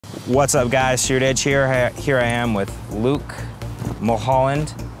What's up, guys? Stuart here. Here I am with Luke,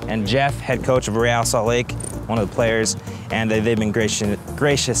 Mulholland, and Jeff, head coach of Real Salt Lake, one of the players, and they've been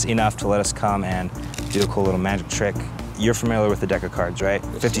gracious enough to let us come and do a cool little magic trick. You're familiar with the deck of cards, right?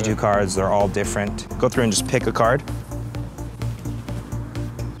 Yes, 52 cards, they're all different. Go through and just pick a card.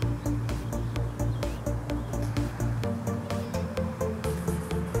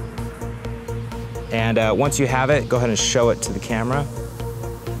 And once you have it, go ahead and show it to the camera.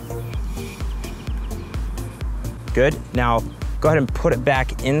 Good. Now, go ahead and put it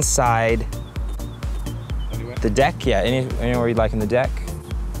back inside the deck. Yeah, anywhere you'd like in the deck.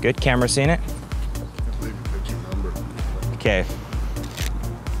 Good. Camera seeing it? I believe you picked your number. Okay.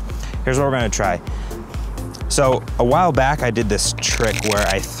 Here's what we're gonna try. So a while back, I did this trick where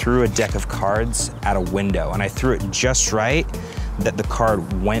I threw a deck of cards at a window, and I threw it just right that the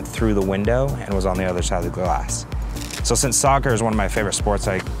card went through the window and was on the other side of the glass. So since soccer is one of my favorite sports,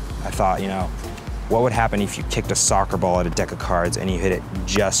 I thought, you know, what would happen if you kicked a soccer ball at a deck of cards and you hit it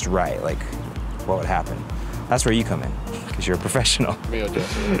just right? Like, what would happen? That's where you come in, because you're a professional. Me or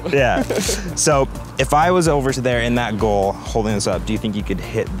Jeff. Yeah. So if I was over to there in that goal, holding this up, do you think you could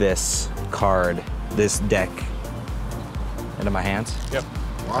hit this card, this deck, into my hands? Yep.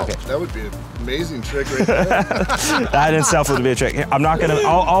 Wow, okay. That would be an amazing trick right there. That in itself would be a trick. I'm not gonna,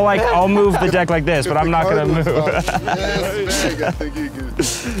 I'll move the deck like this, but I'm not gonna move. Yes, big, I think you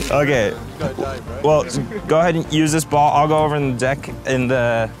could. Okay. Well, go ahead and use this ball. I'll go over in the deck in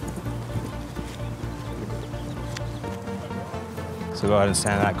the. So go ahead and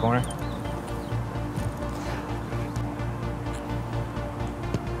stand in that corner.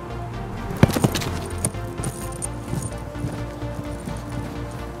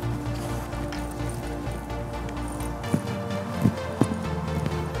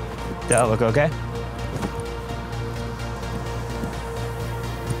 Did that look okay?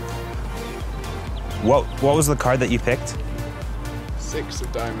 What was the card that you picked? 6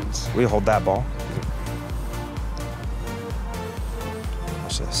 of diamonds. Will you hold that ball?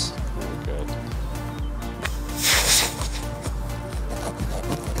 Watch this. Oh, good.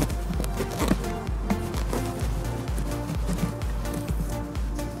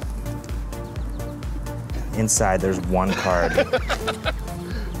 Inside, there's one card.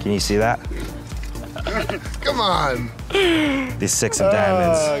 Can you see that? Come on. The 6 of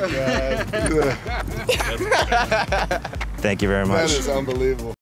diamonds. Oh, God. Thank you very much. That is unbelievable.